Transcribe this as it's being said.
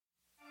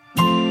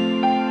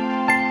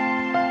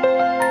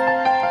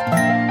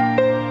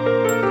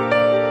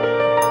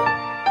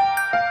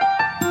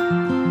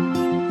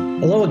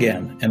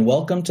and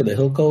welcome to the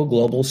Hilco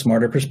Global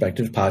Smarter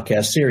Perspective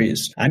podcast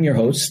series. I'm your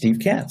host, Steve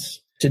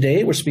Katz.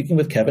 Today, we're speaking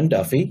with Kevin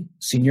Duffy,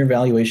 Senior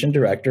Valuation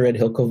Director at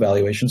Hilco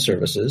Valuation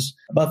Services,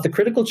 about the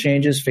critical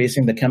changes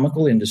facing the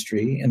chemical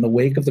industry in the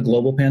wake of the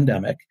global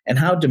pandemic and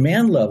how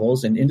demand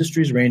levels in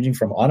industries ranging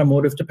from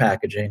automotive to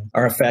packaging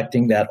are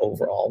affecting that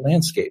overall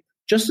landscape.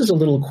 Just as a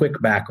little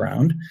quick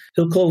background,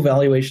 Hilco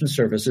Valuation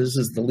Services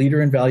is the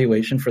leader in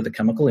valuation for the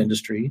chemical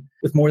industry,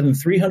 with more than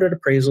 300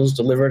 appraisals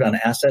delivered on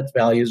asset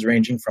values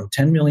ranging from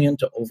 $10 million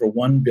to over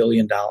 $1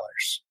 billion.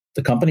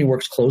 The company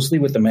works closely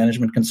with the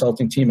management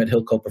consulting team at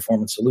Hilco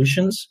Performance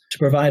Solutions to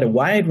provide a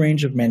wide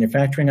range of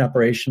manufacturing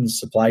operations,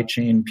 supply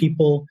chain,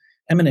 people,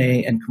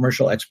 M&A, and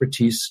commercial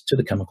expertise to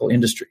the chemical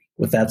industry.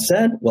 With that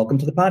said, welcome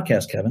to the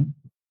podcast, Kevin.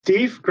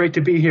 Steve, great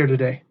to be here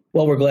today.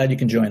 Well, we're glad you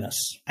can join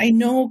us. I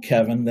know,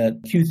 Kevin,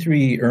 that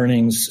Q3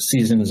 earnings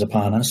season is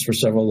upon us for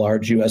several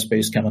large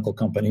U.S.-based chemical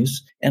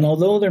companies. And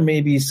although there may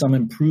be some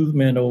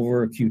improvement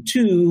over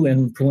Q2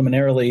 and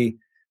preliminarily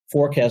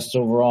forecasts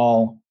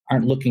overall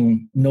aren't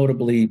looking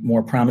notably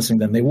more promising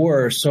than they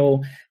were.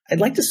 So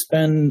I'd like to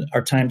spend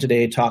our time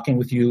today talking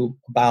with you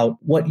about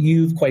what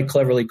you've quite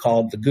cleverly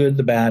called the good,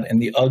 the bad, and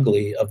the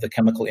ugly of the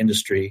chemical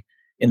industry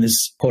in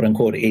this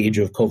quote-unquote age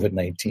of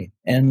COVID-19.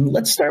 And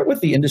let's start with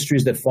the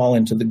industries that fall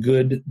into the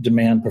good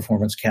demand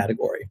performance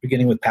category,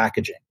 beginning with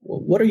packaging.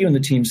 What are you and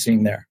the team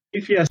seeing there?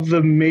 Yes,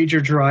 the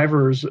major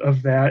drivers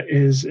of that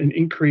is an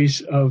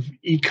increase of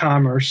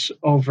e-commerce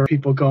over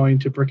people going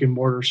to brick and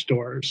mortar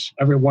stores.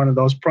 Every one of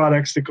those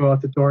products that go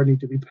out the door need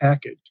to be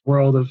packaged.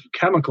 World of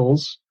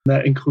chemicals,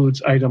 that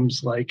includes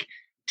items like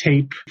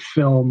tape,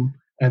 film,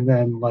 and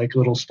then like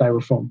little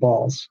styrofoam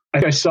balls.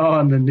 I saw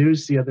on the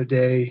news the other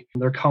day,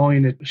 they're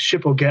calling it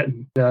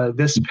Shipogeddon.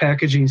 This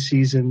packaging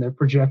season, they're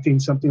projecting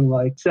something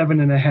like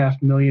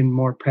 7.5 million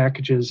more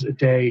packages a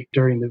day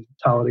during the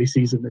holiday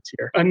season this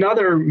year.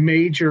 Another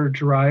major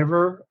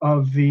driver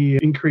of the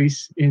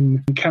increase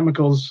in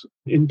chemicals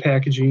in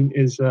packaging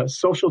is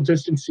social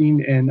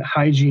distancing and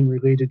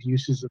hygiene-related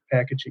uses of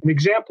packaging. An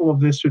example of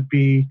this would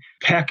be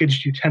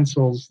packaged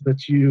utensils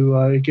that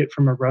you get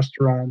from a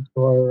restaurant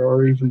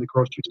or even the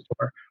grocery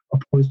store,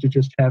 opposed to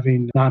just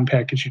having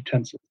non-packaged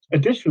utensils.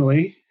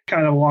 Additionally,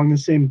 kind of along the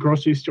same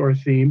grocery store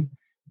theme,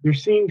 you're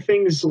seeing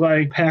things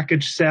like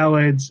packaged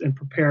salads and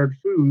prepared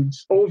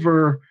foods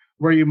over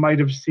where you might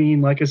have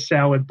seen like a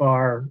salad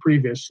bar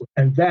previously.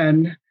 And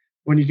then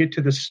when you get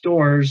to the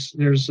stores,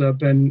 there's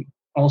been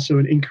also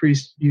an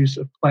increased use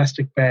of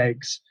plastic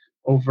bags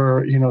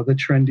over, the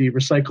trendy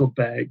recycled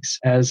bags,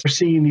 as we're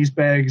seeing these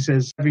bags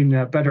as having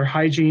better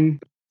hygiene.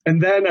 And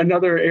then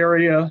another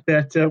area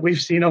that we've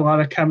seen a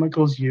lot of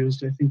chemicals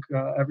used, I think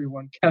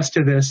everyone can attest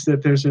to this,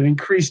 that there's an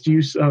increased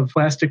use of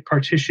plastic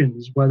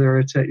partitions, whether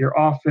it's at your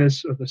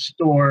office or the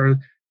store.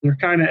 They're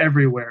kind of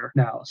everywhere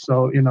now.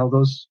 So,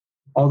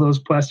 all those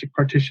plastic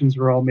partitions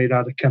were all made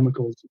out of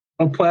chemicals.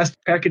 Plastic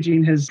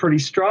packaging is pretty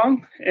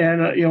strong,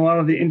 and a lot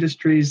of the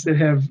industries that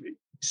have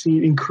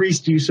seen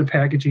increased use of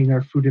packaging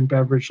are food and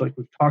beverage, like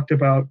we've talked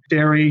about,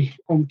 dairy,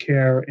 home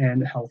care,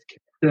 and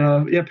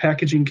healthcare.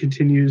 Packaging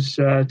continues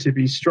to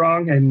be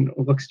strong and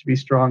looks to be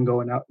strong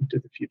going out into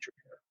the future.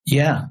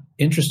 Yeah,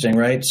 interesting,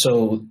 right?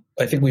 So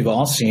I think we've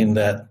all seen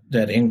that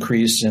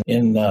increase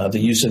in the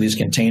use of these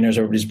containers.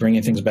 Everybody's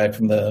bringing things back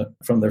from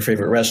their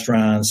favorite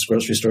restaurants.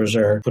 Grocery stores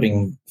are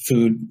putting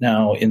food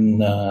now in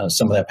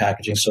some of that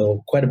packaging.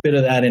 So quite a bit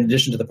of that in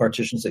addition to the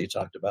partitions that you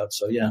talked about.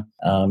 So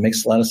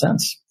makes a lot of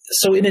sense.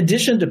 So in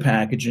addition to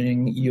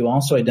packaging, you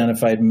also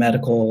identified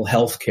medical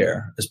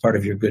healthcare as part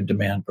of your good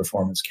demand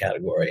performance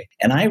category.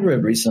 And I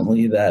read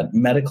recently that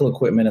medical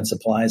equipment and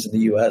supplies in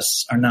the U.S.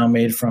 are now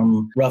made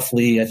from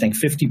roughly, I think,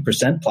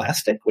 50%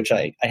 plastic, which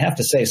I have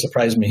to say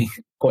surprised me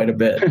quite a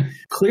bit.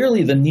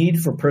 Clearly, the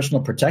need for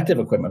personal protective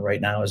equipment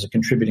right now is a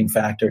contributing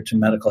factor to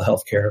medical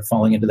healthcare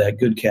falling into that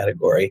good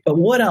category. But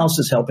what else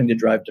is helping to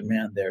drive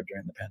demand there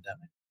during the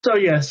pandemic? So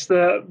yes,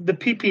 the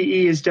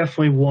PPE is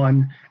definitely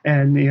one,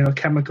 and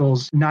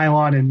chemicals,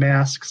 nylon and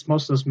masks.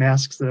 Most of those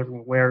masks that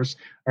everyone wears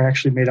are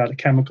actually made out of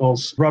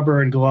chemicals.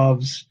 Rubber and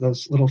gloves,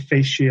 those little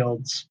face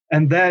shields,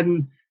 and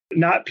then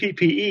not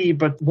PPE,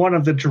 but one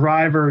of the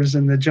drivers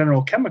in the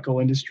general chemical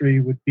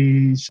industry would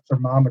be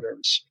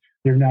thermometers.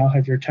 You now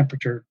have your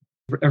temperature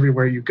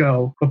everywhere you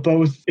go, but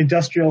both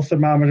industrial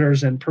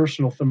thermometers and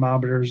personal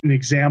thermometers, an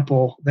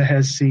example that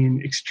has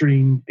seen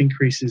extreme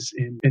increases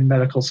in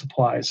medical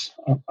supplies.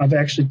 I've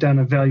actually done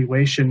a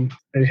valuation.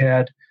 They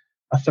had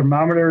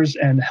thermometers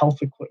and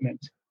health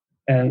equipment,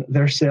 and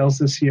their sales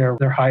this year,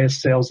 their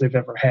highest sales they've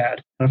ever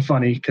had. And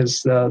funny because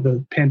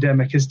the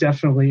pandemic has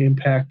definitely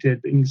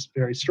impacted things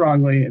very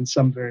strongly and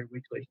some very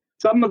weakly.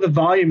 Some of the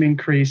volume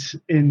increase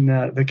in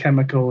the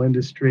chemical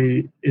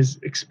industry is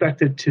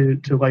expected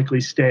to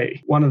likely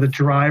stay. One of the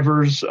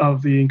drivers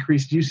of the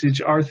increased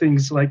usage are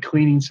things like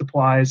cleaning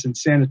supplies and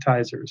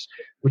sanitizers,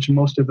 which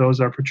most of those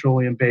are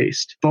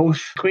petroleum-based.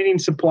 Both cleaning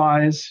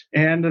supplies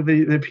and the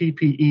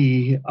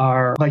PPE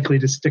are likely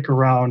to stick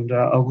around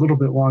a little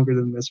bit longer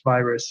than this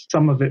virus.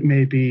 Some of it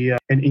may be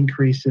an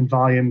increase in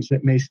volumes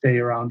that may stay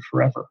around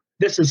forever.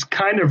 This is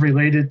kind of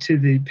related to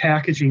the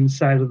packaging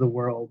side of the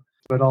world,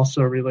 but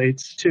also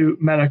relates to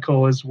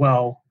medical as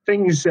well.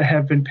 Things that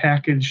have been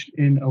packaged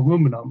in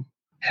aluminum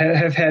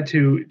have had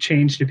to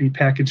change to be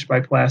packaged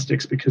by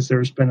plastics because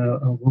there's been an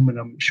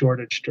aluminum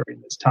shortage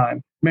during this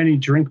time. Many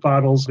drink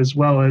bottles, as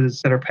well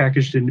as that are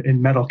packaged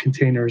in metal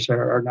containers,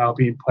 are now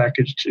being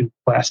packaged in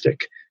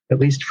plastic, at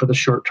least for the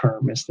short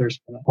term, as there's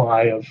been a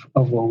supply of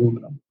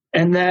aluminum.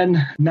 And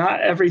then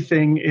not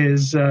everything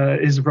is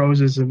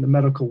roses in the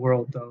medical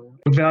world, though.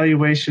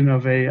 Evaluation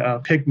of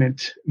a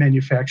pigment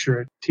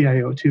manufacturer,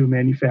 TiO2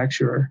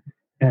 manufacturer,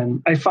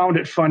 and I found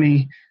it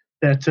funny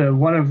that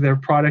one of their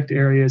product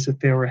areas that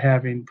they were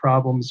having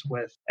problems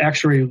with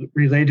actually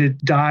related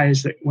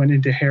dyes that went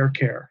into hair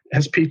care,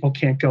 as people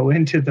can't go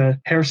into the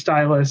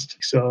hairstylist,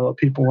 so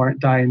people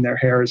aren't dyeing their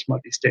hair as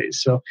much these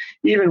days. So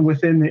even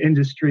within the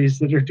industries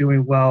that are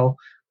doing well,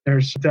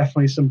 there's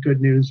definitely some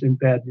good news and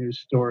bad news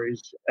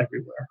stories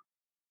everywhere.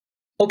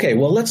 Okay,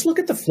 well, let's look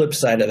at the flip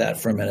side of that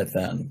for a minute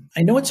then.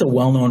 I know it's a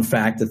well-known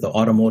fact that the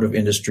automotive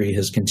industry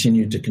has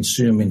continued to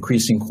consume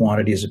increasing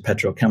quantities of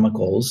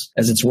petrochemicals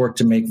as it's worked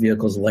to make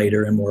vehicles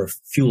lighter and more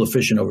fuel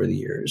efficient over the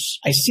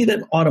years. I see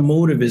that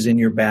automotive is in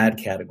your bad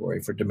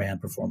category for demand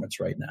performance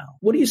right now.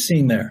 What are you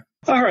seeing there?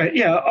 All right,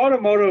 yeah,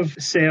 automotive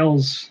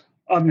sales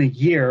on the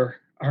year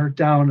are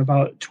down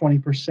about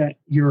 20%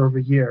 year over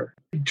year.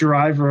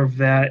 Driver of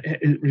that,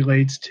 it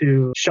relates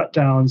to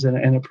shutdowns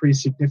and a pretty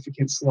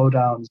significant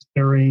slowdowns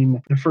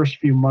during the first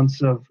few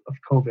months of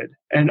COVID.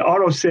 And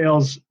auto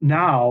sales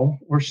now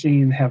we're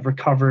seeing have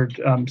recovered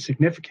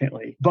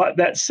significantly. But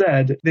that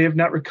said, they have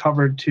not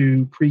recovered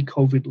to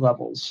pre-COVID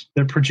levels.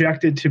 They're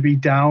projected to be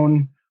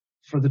down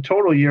for the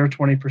total year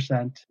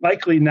 20%,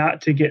 likely not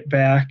to get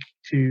back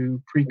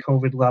to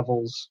pre-COVID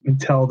levels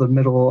until the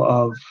middle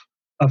of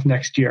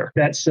next year.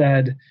 That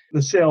said,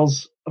 the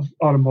sales of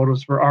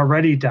automotives were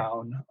already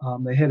down.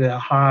 They hit a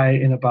high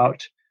in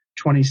about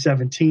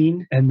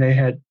 2017, and they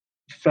had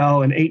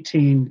fell in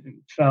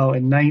 18, fell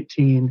in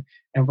 19,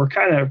 and we're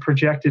kind of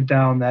projected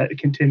down that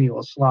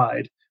continual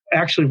slide.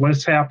 Actually,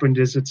 what's happened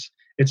is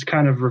it's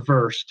kind of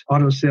reversed.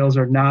 Auto sales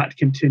are not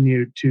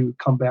continued to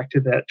come back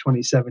to that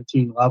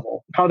 2017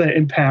 level. How that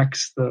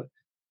impacts the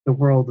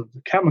world of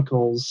the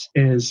chemicals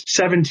is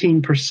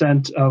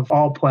 17% of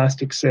all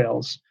plastic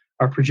sales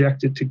are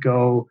projected to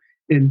go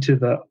into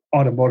the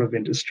automotive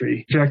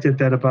industry. Projected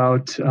that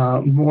about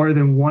more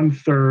than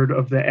 1/3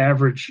 of the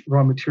average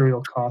raw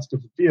material cost of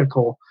a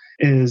vehicle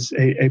is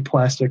a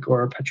plastic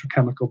or a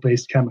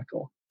petrochemical-based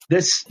chemical.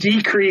 This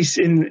decrease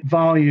in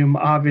volume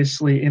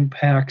obviously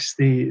impacts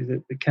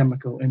the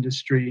chemical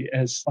industry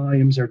as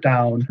volumes are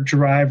down.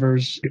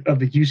 Drivers of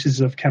the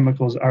uses of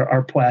chemicals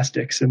are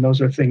plastics, and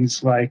those are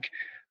things like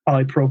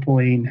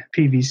polypropylene,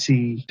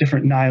 PVC,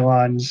 different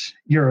nylons,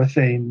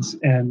 urethanes,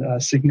 and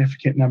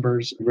significant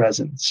numbers of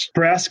resins.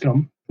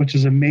 Braskem, which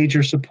is a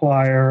major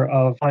supplier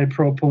of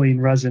polypropylene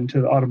resin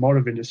to the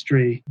automotive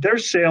industry, their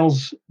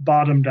sales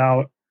bottomed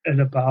out at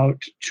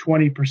about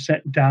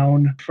 20%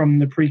 down from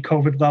the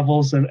pre-COVID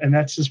levels, and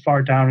that's as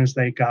far down as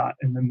they got.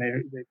 And then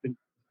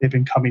they've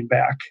been coming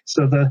back.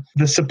 So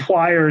the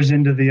suppliers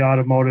into the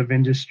automotive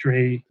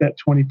industry, that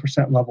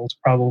 20% level is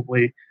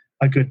probably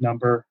a good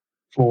number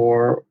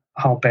for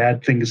how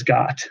bad things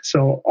got.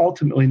 So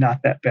ultimately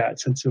not that bad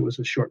since it was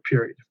a short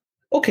period.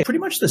 Okay, pretty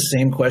much the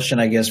same question,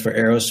 I guess, for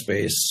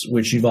aerospace,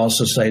 which you've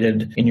also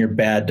cited in your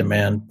bad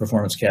demand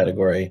performance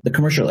category. The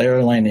commercial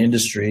airline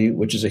industry,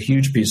 which is a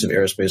huge piece of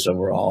aerospace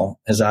overall,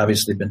 has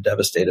obviously been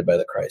devastated by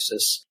the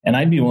crisis. And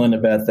I'd be willing to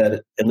bet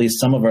that at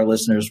least some of our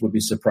listeners would be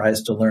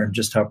surprised to learn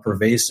just how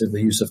pervasive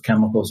the use of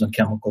chemicals and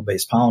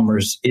chemical-based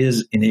polymers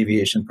is in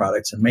aviation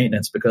products and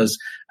maintenance, because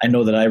I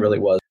know that I really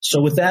was.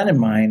 So with that in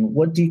mind,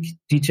 what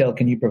detail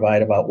can you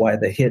provide about why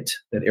the hit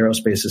that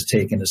aerospace has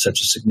taken is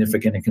such a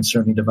significant and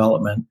concerning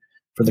development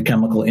for the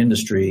chemical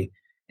industry,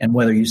 and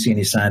whether you see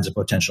any signs of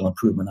potential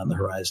improvement on the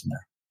horizon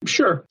there?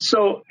 Sure.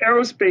 So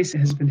aerospace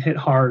has been hit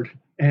hard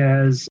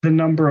as the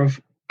number of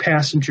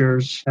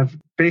passengers have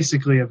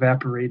basically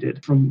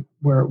evaporated from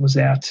where it was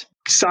at.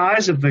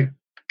 Size of the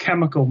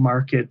chemical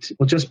market,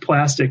 well, just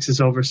plastics is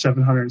over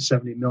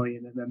 770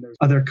 million, and then there's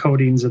other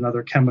coatings and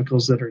other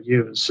chemicals that are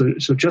used.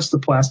 So just the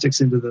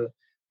plastics into the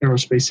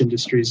aerospace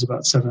industry is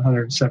about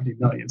 770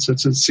 million. So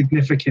it's a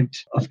significant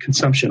of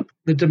consumption.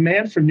 The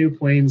demand for new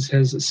planes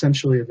has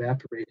essentially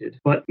evaporated,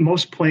 but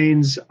most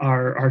planes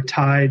are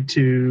tied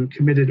to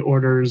committed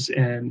orders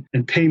and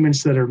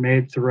payments that are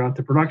made throughout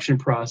the production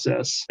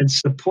process. And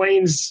so the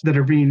planes that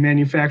are being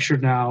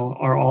manufactured now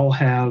all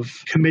have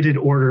committed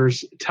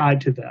orders tied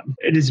to them.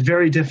 It is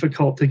very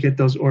difficult to get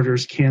those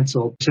orders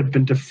canceled. Have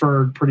been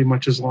deferred pretty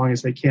much as long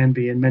as they can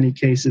be, in many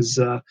cases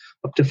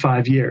up to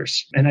 5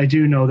 years. And I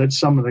do know that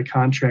some of the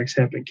contracts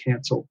have been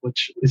canceled,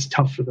 which is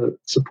tough for the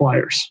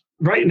suppliers.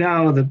 Right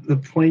now, the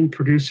plane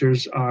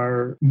producers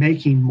are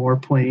making more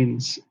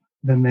planes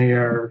than they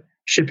are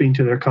shipping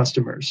to their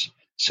customers.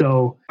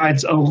 So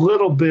it's a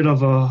little bit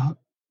of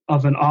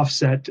an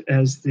offset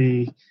as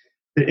the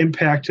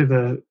impact to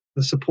the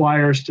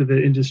suppliers to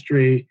the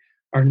industry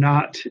are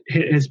not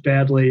hit as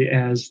badly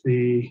as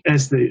the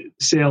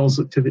sales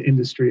to the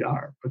industry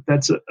are. But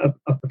that's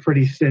a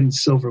pretty thin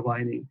silver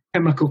lining.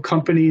 Chemical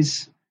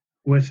companies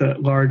with a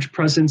large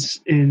presence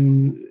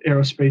in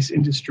aerospace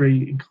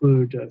industry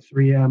include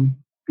 3M,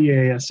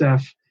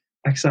 BASF,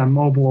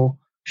 ExxonMobil,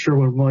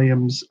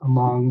 Sherwin-Williams,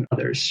 among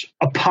others.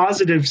 A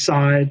positive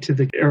side to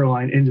the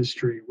airline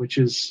industry, which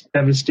is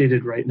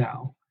devastated right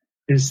now,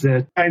 is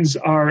that airlines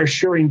are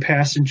assuring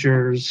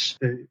passengers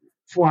that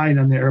flying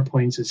on the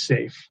airplanes is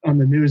safe. On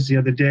the news the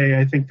other day,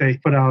 I think they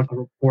put out a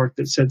report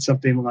that said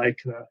something like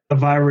the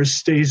virus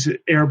stays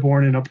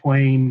airborne in a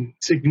plane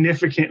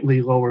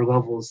significantly lower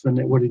levels than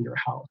it would in your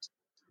house.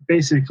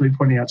 Basically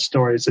putting out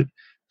stories that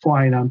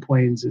flying on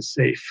planes is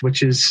safe,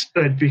 which is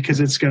good because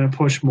it's going to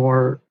push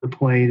more the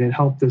plane and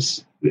help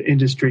the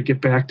industry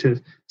get back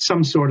to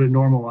some sort of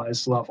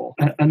normalized level.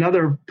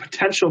 Another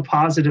potential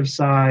positive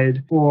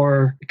side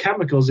for the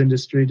chemicals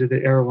industry to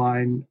the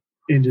airline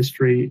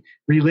industry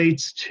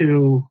relates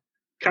to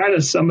kind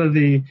of some of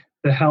the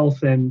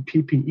health and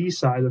PPE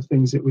side of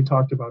things that we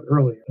talked about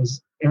earlier.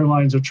 As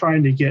airlines are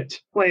trying to get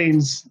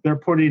planes, they're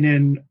putting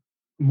in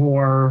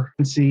more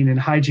cleaning and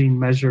hygiene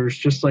measures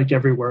just like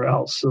everywhere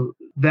else. So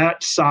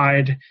that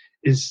side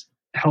is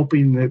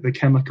helping the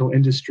chemical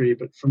industry.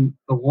 But from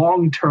the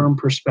long-term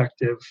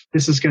perspective,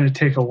 this is going to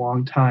take a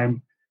long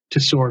time to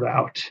sort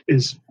out,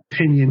 is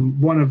opinion,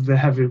 one of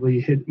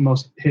the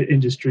most hit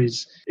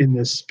industries in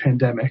this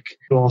pandemic.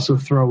 We'll also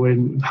throw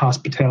in the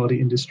hospitality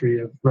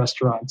industry of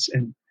restaurants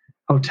and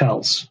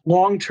hotels.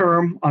 Long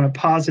term, on a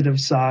positive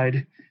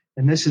side,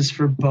 and this is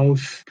for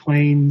both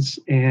planes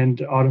and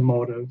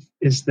automotive,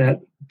 is that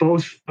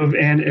both of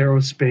and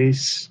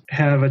aerospace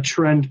have a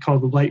trend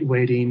called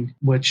lightweighting,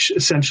 which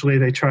essentially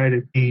they try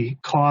to be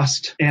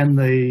cost and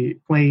the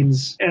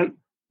planes and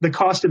the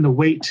cost and the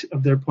weight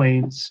of their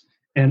planes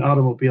and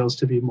automobiles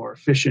to be more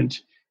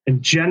efficient.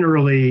 And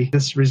generally,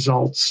 this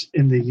results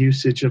in the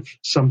usage of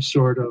some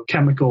sort of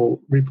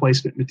chemical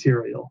replacement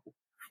material.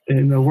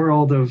 In the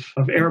world of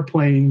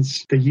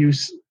airplanes,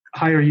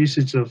 higher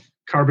usage of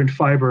carbon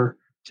fiber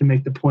to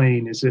make the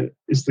plane is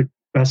the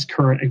best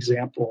current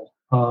example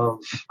of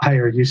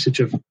higher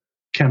usage of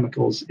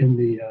chemicals in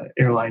the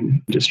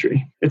airline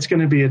industry. It's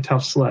going to be a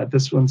tough sled.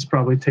 This one's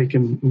probably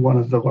taken one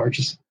of the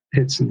largest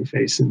hits in the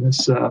face in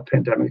this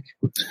pandemic.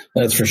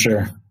 That's for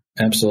sure.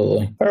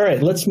 Absolutely. All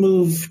right, let's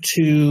move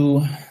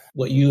to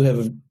what you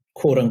have,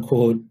 quote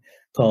unquote,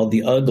 called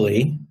the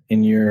ugly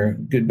in your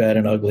good, bad,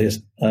 and ugly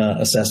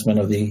assessment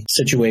of the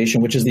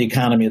situation, which is the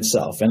economy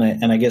itself.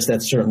 And I guess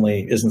that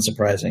certainly isn't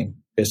surprising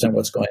based on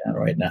what's going on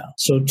right now.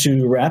 So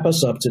to wrap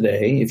us up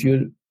today, if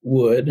you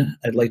would,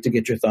 I'd like to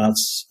get your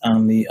thoughts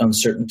on the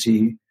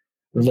uncertainty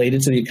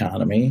related to the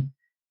economy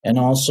and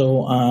also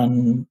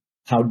on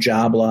how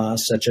job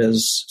loss, such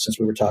as, since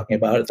we were talking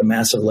about it, the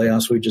massive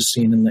layoffs we've just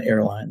seen in the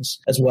airlines,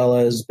 as well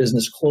as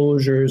business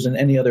closures and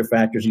any other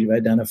factors you've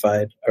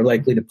identified are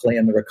likely to play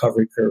in the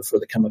recovery curve for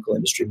the chemical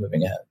industry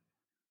moving ahead.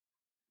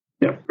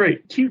 Yeah,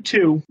 great.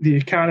 Q2, the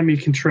economy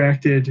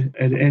contracted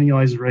at an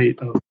annualized rate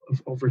of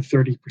over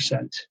 30%,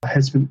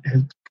 has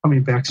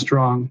coming back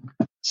strong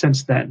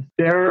since then.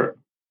 There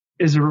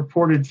is a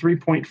reported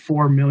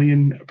 3.4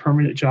 million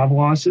permanent job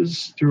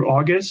losses through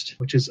August,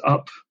 which is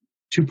up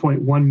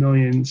 2.1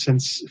 million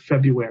since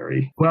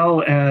February,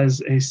 well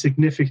as a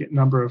significant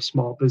number of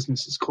small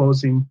businesses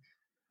closing.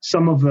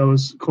 Some of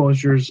those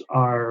closures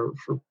are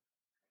for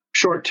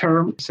short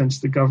term, since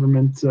the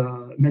government,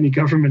 many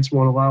governments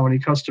won't allow any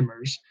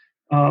customers.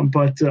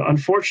 But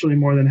unfortunately,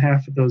 more than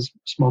half of those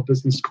small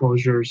business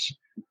closures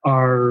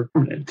are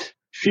permanent.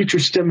 Future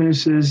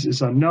stimulus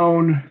is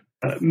unknown.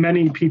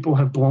 Many people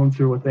have blown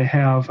through what they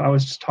have. I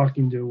was just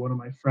talking to one of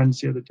my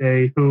friends the other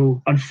day who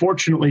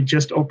unfortunately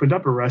just opened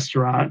up a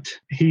restaurant.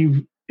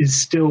 He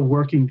is still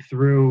working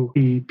through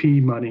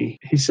PPP money.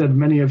 He said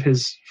many of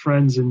his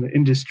friends in the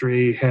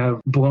industry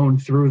have blown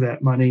through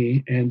that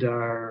money and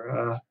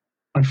are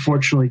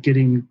unfortunately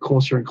getting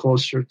closer and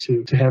closer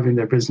to having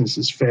their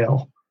businesses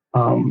fail.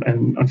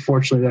 And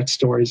unfortunately, that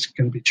story is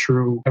going to be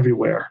true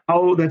everywhere.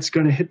 How that's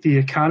going to hit the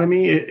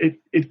economy,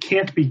 it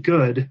can't be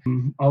good.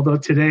 Although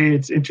today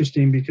it's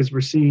interesting because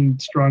we're seeing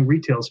strong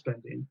retail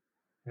spending.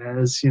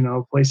 As you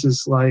know,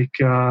 places like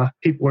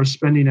people are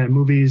spending at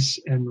movies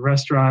and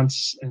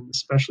restaurants and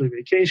especially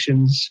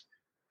vacations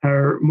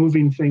are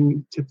moving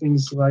to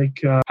things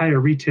like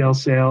higher retail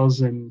sales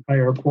and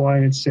higher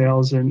appliance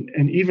sales and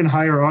even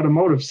higher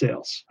automotive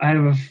sales. I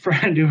have a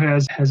friend who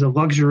has a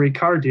luxury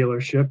car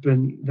dealership,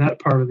 and that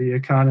part of the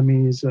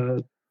economy is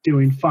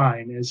doing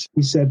fine. As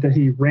he said that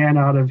he ran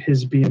out of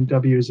his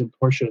BMWs and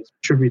Porsches,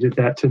 attributed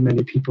that to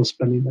many people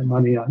spending their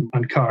money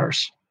on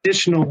cars.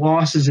 Additional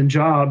losses in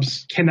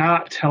jobs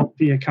cannot help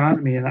the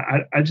economy. And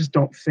I just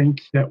don't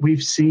think that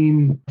we've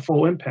seen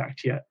full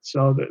impact yet.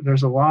 So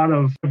there's a lot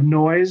of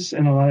noise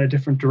and a lot of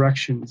different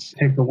directions.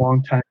 Take a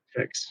long time to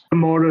fix.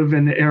 Automotive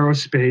and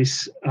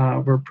aerospace,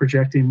 we're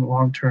projecting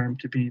long term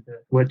to be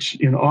which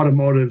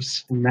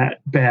automotive's not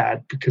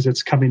bad because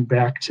it's coming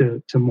back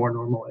to more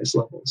normalized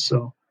levels.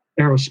 So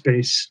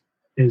aerospace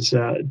is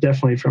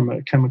definitely from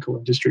a chemical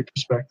industry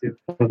perspective,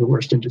 one of the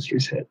worst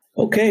industries hit.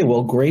 Okay,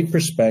 well, great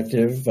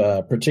perspective,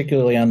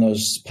 particularly on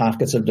those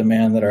pockets of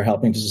demand that are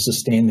helping to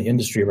sustain the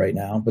industry right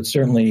now, but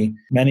certainly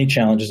many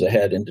challenges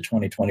ahead into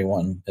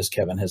 2021, as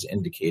Kevin has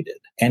indicated.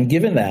 And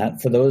given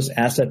that, for those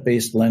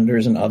asset-based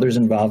lenders and others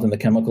involved in the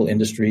chemical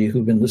industry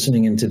who've been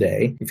listening in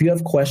today, if you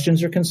have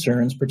questions or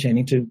concerns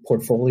pertaining to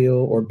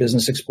portfolio or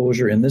business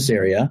exposure in this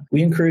area,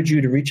 we encourage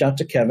you to reach out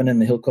to Kevin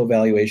and the Hilco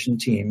Valuation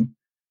team,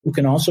 who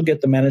can also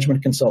get the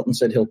management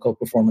consultants at Hilco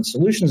Performance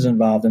Solutions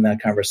involved in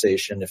that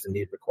conversation if the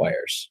need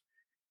requires.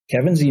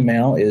 Kevin's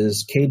email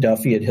is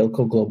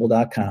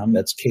kduffy@hilcoglobal.com.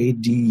 That's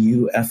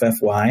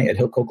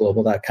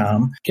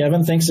KDUFFY@hilcoglobal.com.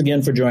 Kevin, thanks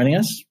again for joining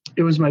us.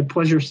 It was my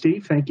pleasure,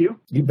 Steve. Thank you.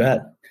 You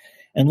bet.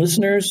 And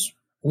listeners,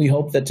 we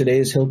hope that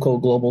today's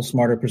Hilco Global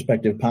Smarter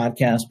Perspective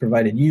podcast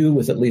provided you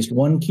with at least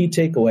one key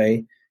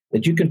takeaway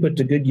that you can put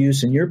to good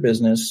use in your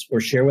business or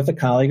share with a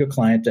colleague or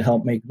client to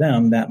help make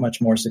them that much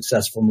more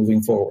successful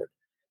moving forward.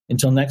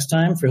 Until next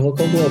time, for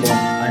Hilco Global,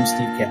 I'm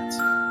Steve Katz.